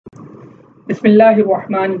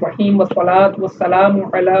बिस्मिल्लाहिर्रहमानिर्रहीम वस्सलातु वस्सलामु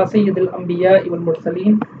अला सय्यिदिल अंबिया वल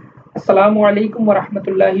मुरसलीन। अस्सलामु अलैकुम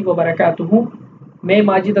वरहमतुल्लाहि वबरकातुहू। मैं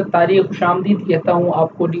माजिद अत्तारी खुशामदीद कहता हूँ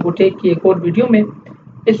आपको डिवोटेक की एक और वीडियो में।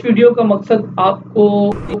 इस वीडियो का मकसद आपको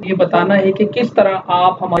ये बताना है कि किस तरह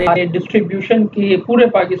आप हमारे डिस्ट्रीब्यूशन के पूरे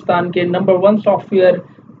पाकिस्तान के नंबर 1 सॉफ्टवेयर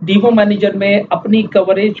DevoManager में अपनी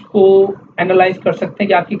कवरेज को एनालाइज कर सकते हैं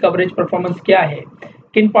कि आपकी कवरेज परफॉर्मेंस क्या है,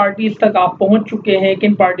 किन पार्टीज तक आप पहुंच चुके हैं,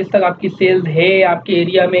 किन पार्टीज तक आपकी सेल्स है आपके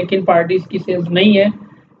एरिया में, किन पार्टीज की सेल्स नहीं है।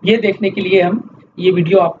 ये देखने के लिए हम ये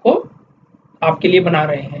वीडियो आपके लिए बना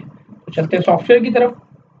रहे हैं। तो चलते हैं सॉफ्टवेयर की तरफ।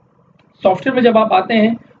 सॉफ्टवेयर में जब आप आते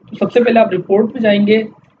हैं तो सबसे पहले आप रिपोर्ट में जाएंगे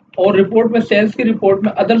और रिपोर्ट में सेल्स की रिपोर्ट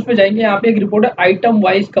में अदर्स में जाएंगे। यहाँ पे एक रिपोर्ट है आइटम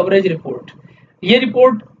वाइज कवरेज रिपोर्ट। ये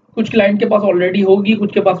रिपोर्ट कुछ क्लाइंट के पास ऑलरेडी होगी,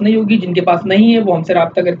 कुछ के पास नहीं होगी। जिनके पास नहीं है वो हमसे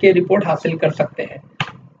राब्ता करके रिपोर्ट हासिल कर सकते हैं।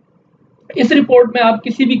 इस रिपोर्ट में आप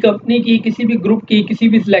किसी भी कंपनी की, किसी भी ग्रुप की, किसी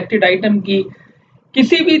भी सिलेक्टेड आइटम की,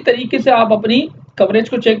 किसी भी तरीके से आप अपनी कवरेज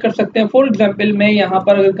को चेक कर सकते हैं। फॉर एग्जांपल मैं यहाँ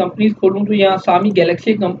पर अगर कंपनीज खोलूँ तो यहाँ सामी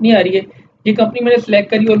गैलेक्सी कंपनी आ रही है। ये कंपनी मैंने सेलेक्ट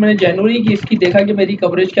करी और मैंने जनवरी की इसकी देखा कि मेरी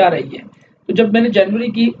कवरेज क्या रही है। तो जब मैंने जनवरी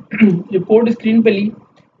की रिपोर्ट स्क्रीन पे ली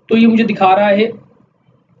तो ये मुझे दिखा रहा है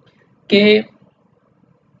कि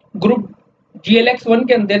ग्रुप GLX1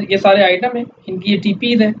 के अंदर ये सारे आइटम हैं, इनकी ये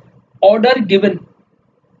TPs हैं। ऑर्डर गिवन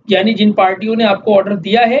यानी जिन पार्टियों ने आपको ऑर्डर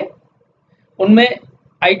दिया है उनमें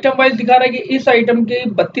आइटम वाइज दिखा रहा है कि इस आइटम के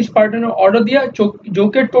 32 पार्टियों ने ऑर्डर दिया, जो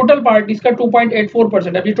कि टोटल पार्टीज का 2.84%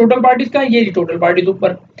 है। अभी टोटल पार्टीज का ये टोटल पार्टीज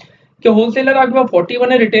ऊपर कि होलसेलर आपके पास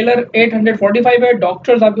 41 है, रिटेलर 845 है,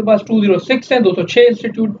 डॉक्टर्स आपके पास 206 है, 206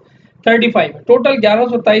 इंस्टीट्यूट 35 है, टोटल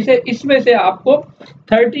 1127 है। इसमें से आपको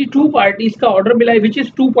 32 पार्टीज का ऑर्डर मिला है विच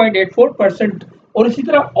इज 2.84%। और इसी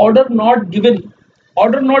तरह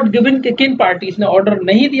ऑर्डर नॉट गिवन के किन पार्टीज ने ऑर्डर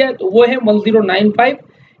नहीं दिया है तो वो है 1095,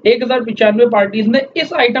 1095 पार्टीज ने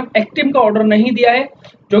इस आइटम एक्टिम का ऑर्डर नहीं दिया है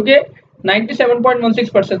जो कि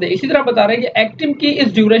 97.16% है। इसी तरह बता रहे हैं कि एक्टिम की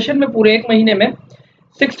इस ड्यूरेशन में पूरे एक महीने में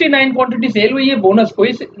 69 क्वांटिटी सेल हुई है, बोनस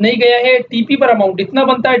कोई नहीं गया है, TP पर अमाउंट इतना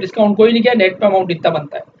बनता है, डिस्काउंट कोई नहीं गया, नेट पे अमाउंट इतना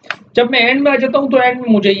बनता है। जब मैं एंड में आ जाता हूँ तो एंड में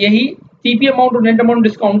मुझे यही TP अमाउंट और नेट अमाउंट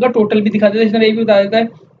डिस्काउंट का टोटल भी दिखा देता है। इसमें ये भी बता देता है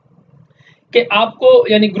कि आपको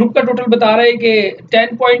यानी ग्रुप का टोटल बता रहा है कि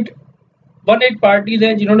 10.18 पार्टीज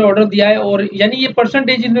हैं जिन्होंने ऑर्डर दिया है, और यानी ये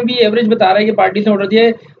परसेंटेज में भी एवरेज बता रहा है कि पार्टीज ने ऑर्डर दिया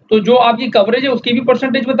है। तो जो आपकी कवरेज है उसकी भी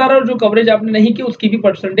परसेंटेज बता रहा है और जो कवरेज आपने नहीं की उसकी भी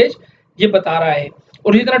परसेंटेज ये बता रहा है,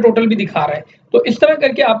 और इसी तरह टोटल भी दिखा रहा है। तो इस तरह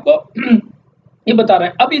करके आपको ये बता रहा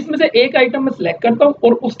है। अब इसमें से एक आइटम मैं सिलेक्ट करता हूँ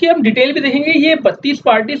और उसकी हम डिटेल भी देखेंगे। ये 32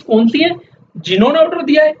 पार्टीज कौन सी हैं जिन्होंने ऑर्डर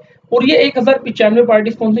दिया है और ये 1095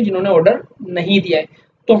 पार्टीज कौन सी जिन्होंने ऑर्डर नहीं दिया है।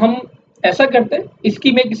 तो हम ऐसा करते हैं,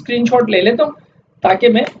 इसकी मैं एक स्क्रीनशॉट ले लेता हूँ ताकि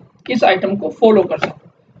मैं इस आइटम को फॉलो कर सकूं।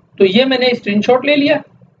 तो ये मैंने स्क्रीनशॉट ले लिया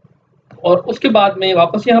और उसके बाद मैं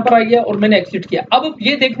वापस यहाँ पर आ गया और मैंने एग्जिट किया। अब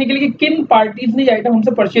ये देखने के लिए कि किन पार्टीज ने ये आइटम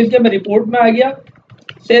हमसे परचेज किया, मैं रिपोर्ट में आ गया,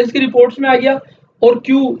 सेल्स की रिपोर्ट्स में आ गया और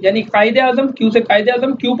क्यू यानी कायदे आजम, क्यू से कायदे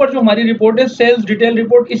आजम, क्यू पर जो हमारी रिपोर्ट है सेल्स डिटेल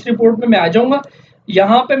रिपोर्ट, इस रिपोर्ट में मैं आ जाऊंगा।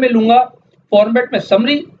 यहाँ पे मैं लूंगा फॉर्मेट में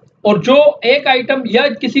समरी, और जो एक आइटम या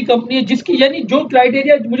किसी कंपनी है जिसकी यानी जो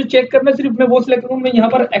क्राइटेरिया मुझे चेक करना सिर्फ मैं वो सिलेक्ट करूंगा। मैं यहाँ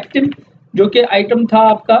पर एक्टिम जो कि आइटम था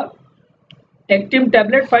आपका एक्टिम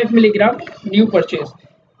tablet 5 milligram new purchase,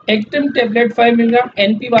 एक्टिम tablet 5 milligram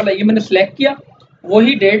NP वाला ये मैंने सेलेक्ट किया,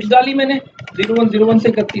 वही डेट्स डाली मैंने 01/01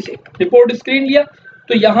 से 31 से, रिपोर्ट स्क्रीन लिया।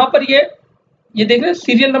 तो यहाँ पर ये देख रहे हैं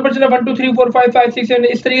सीरियल नंबर चला 1 2 3 4 5 5 6 7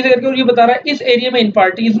 इस तरीके से करके, और ये बता रहा है इस एरिया में इन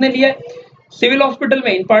पार्टीज ने लिया है, सिविल हॉस्पिटल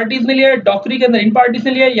में इन पार्टीज ने लिया है, डॉक्टरी के अंदर इन पार्टीज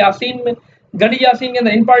ने लिया है, यासीन में गढ़ी यासीन के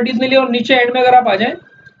अंदर इन पार्टीज ने लिया। और नीचे एंड में अगर आप आ जाएं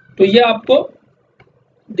तो ये आपको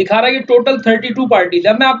दिखा रहा है कि टोटल 32 पार्टीज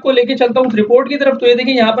है। अब मैं आपको लेके चलता हूँ रिपोर्ट की तरफ। तो ये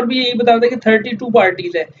देखिए यहाँ पर भी यही बता रहा है कि 32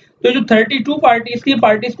 पार्टीज है। तो जो 32 पार्टीज की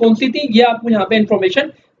पार्टीज कौन सी थी ये आपको यहाँ पे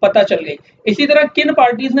इंफॉर्मेशन पता चल गई। इसी तरह किन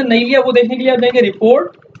पार्टीज ने नहीं लिया वो देखने के लिए आप जाएंगे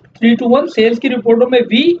रिपोर्ट 321 सेल्स की रिपोर्टों में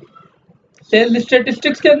V सेल्स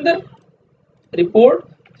स्टेटिस्टिक्स के अंदर रिपोर्ट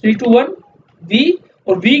 321 V,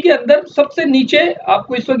 और V के अंदर सबसे नीचे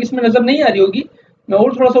आपको इस वक्त इसमें नजर नहीं आ रही होगी, मैं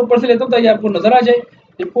और थोड़ा सा ऊपर से लेता हूँ ताकि आपको नजर आ जाए।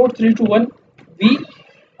 रिपोर्ट 321 V,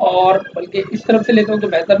 और बल्कि इस तरफ से लेता हूँ तो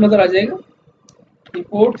बेहतर नजर आ जाएगा।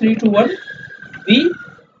 रिपोर्ट 321 V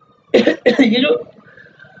ये जो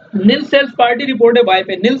नील सेल्स पार्टी रिपोर्ट है वाई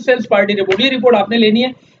पे, नील सेल्स पार्टी रिपोर्ट, ये रिपोर्ट आपने लेनी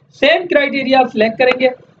है। सेम क्राइटेरिया आप सिलेक्ट करेंगे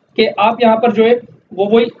कि आप यहाँ पर जो है वो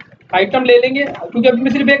वही आइटम ले लेंगे, क्योंकि अभी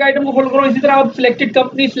मैं सिर्फ एक आइटम को फॉलो करूँ। इसी तरह आप selected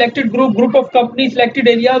company, selected group, group of company, selected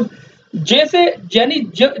areas, जैसे यानी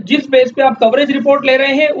जिस बेस पे आप कवरेज रिपोर्ट ले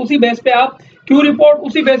रहे हैं उसी बेस पे आप क्यू रिपोर्ट,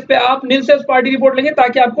 उसी बेस पे आप नील सेल्स पार्टी रिपोर्ट लेंगे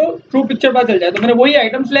ताकि आपको ट्रू पिक्चर पता चल जाए। तो मैंने वही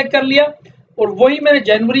आइटम सिलेक्ट कर लिया और वही मैंने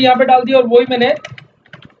जनवरी यहाँ पे डाल दिया और वही मैंने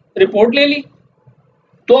रिपोर्ट ले ली।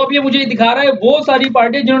 तो अब ये मुझे दिखा रहा है वो सारी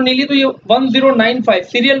पार्टियां जिन्होंने नहीं ली, तो ये 1095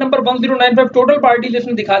 सीरियल नंबर 1095 टोटल पार्टीज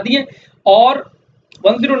इसने दिखा दी है। और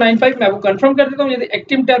 1095 मैं वो कंफर्म कर देता हूँ, यदि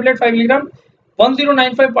एक्टिव टैबलेट 5 मिलीग्राम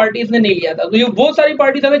 1095 पार्टीज ने नहीं लिया था। तो ये वो सारी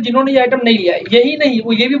पार्टीज है जिन्होंने ये आइटम नहीं लिया है। यही नहीं,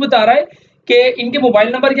 वो ये भी बता रहा है कि इनके मोबाइल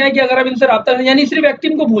नंबर क्या है, कि अगर आप इनसे राब्ता करें, यानी सिर्फ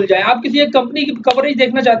एक्टिव को भूल जाए, आप किसी एक कंपनी की कवरेज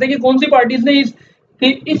देखना चाहते हैं कि कौन सी पार्टीज ने इस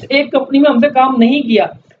एक कंपनी में हमसे काम नहीं किया,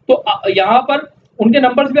 तो यहाँ पर उनके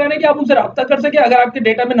नंबर्स भी आ रहे हैं कि आप उनसे राब्ता कर सके अगर आपके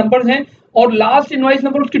डेटा में नंबर्स हैं। और लास्ट इनवाइस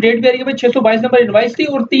नंबर उसकी डेट भी आ रही है भाई 622 नंबर इनवाइस थी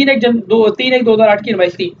और 3/1/2008 की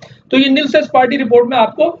इनवाइस थी। तो ये नीलसेस पार्टी रिपोर्ट में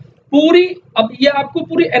आपको पूरी, अब ये आपको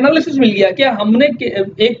पूरी एनालिसिस मिल गया कि हमने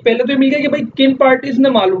एक पहले तो मिल गया कि भाई किन पार्टीज ने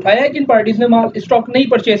माल उठाया है, किन पार्टीज ने माल स्टॉक नहीं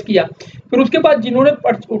परचेज किया, फिर उसके बाद जिन्होंने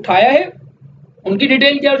उठाया है उनकी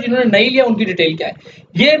डिटेल क्या है और जिन्होंने नहीं लिया उनकी डिटेल क्या है।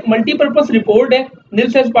 ये मल्टीपर्पज रिपोर्ट है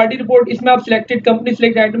नीलसेस पार्टी रिपोर्ट। इसमें आप selected company,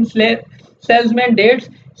 select item, salesman, dates,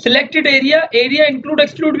 selected area include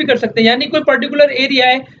exclude भी कर सकते हैं, यानी कोई पर्टिकुलर एरिया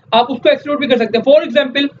है आप उसको एक्सक्लूड भी कर सकते हैं। फॉर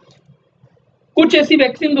एग्जांपल कुछ ऐसी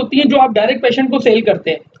वैक्सीन होती हैं जो आप डायरेक्ट पेशेंट को सेल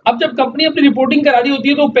करते हैं। अब जब कंपनी अपनी रिपोर्टिंग करा रही होती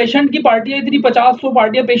है तो पेशेंट की पार्टियां इतनी 50-100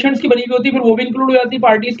 पार्टियां पेशेंट्स की बनी हुई होती है, फिर वो भी इंक्लूड हो जाती है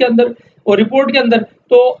पार्टीज के अंदर और रिपोर्ट के अंदर।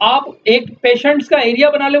 तो आप एक पेशेंट्स का एरिया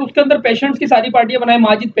बना ले, उसके अंदर पेशेंट्स की सारी पार्टियां बनाए,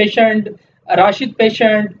 Majid patient, Rashid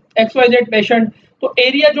patient, XYZ patient. तो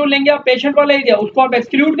एरिया जो लेंगे आप पेशेंट वाला एरिया, उसको आप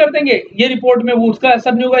एक्सक्लूड कर देंगे, ये रिपोर्ट में वो उसका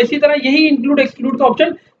असर नहीं होगा। इसी तरह यही इंक्लूड एक्सक्लूड का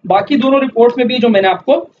ऑप्शन बाकी दोनों रिपोर्ट्स में भी जो मैंने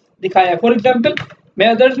आपको दिखाया है। फॉर एग्जाम्पल मैं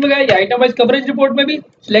अदर्स में गया, आइटम वाइज कवरेज रिपोर्ट में भी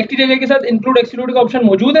सिलेक्टेड एरिया के साथ इंक्लूड एक्सक्लूड का ऑप्शन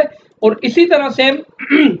मौजूद है। और इसी तरह सेम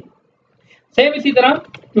इसी तरह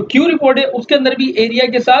जो क्यू रिपोर्ट है उसके अंदर भी एरिया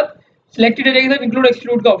के साथ सिलेक्टेड एरिया के साथ इंक्लूड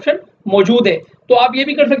एक्सक्लूड का ऑप्शन मौजूद है। तो आप ये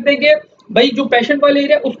भी कर सकते हैं कि भाई जो पेशेंट वाले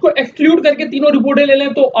एरिया उसको एक्सक्लूड करके तीनों रिपोर्टें ले लें,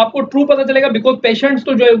 तो आपको ट्रू पता चलेगा। बिकॉज पेशेंट्स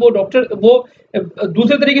तो जो है वो डॉक्टर वो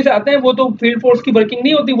दूसरे तरीके से आते हैं, वो तो फील्ड फोर्स की वर्किंग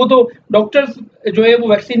नहीं होती, वो तो डॉक्टर्स जो है वो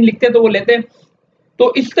वैक्सीन लिखते हैं तो वो लेते हैं।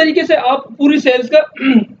 तो इस तरीके से आप पूरी सेल्स का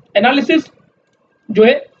एनालिसिस जो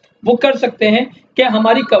है वो कर सकते हैं कि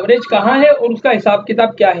हमारी कवरेज कहाँ है और उसका हिसाब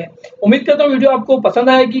किताब क्या है। उम्मीद करता हूँ वीडियो आपको पसंद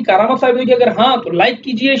आएगी, कारामद साबित होगी। अगर हाँ तो लाइक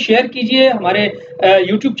कीजिए, शेयर कीजिए, हमारे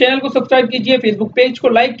यूट्यूब चैनल को सब्सक्राइब कीजिए, फेसबुक पेज को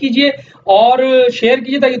लाइक कीजिए और शेयर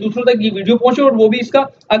कीजिए ताकि दूसरों तक ये वीडियो पहुंचे। और वो भी इसका,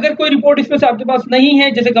 अगर कोई रिपोर्ट इसमें से आपके पास नहीं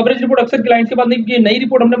है, जैसे कवरेज रिपोर्ट अक्सर क्लाइंट्स के पास नहीं, क्योंकि नई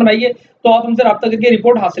रिपोर्ट हमने बनाई है, तो आप हमसे राब्ता करके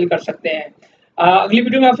रिपोर्ट हासिल कर सकते हैं। अगली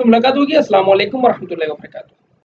वीडियो में आपसे मुलाकात होगी। अस्सलाम वालेकुम वरहमतुल्लाहि वबरकातुहू।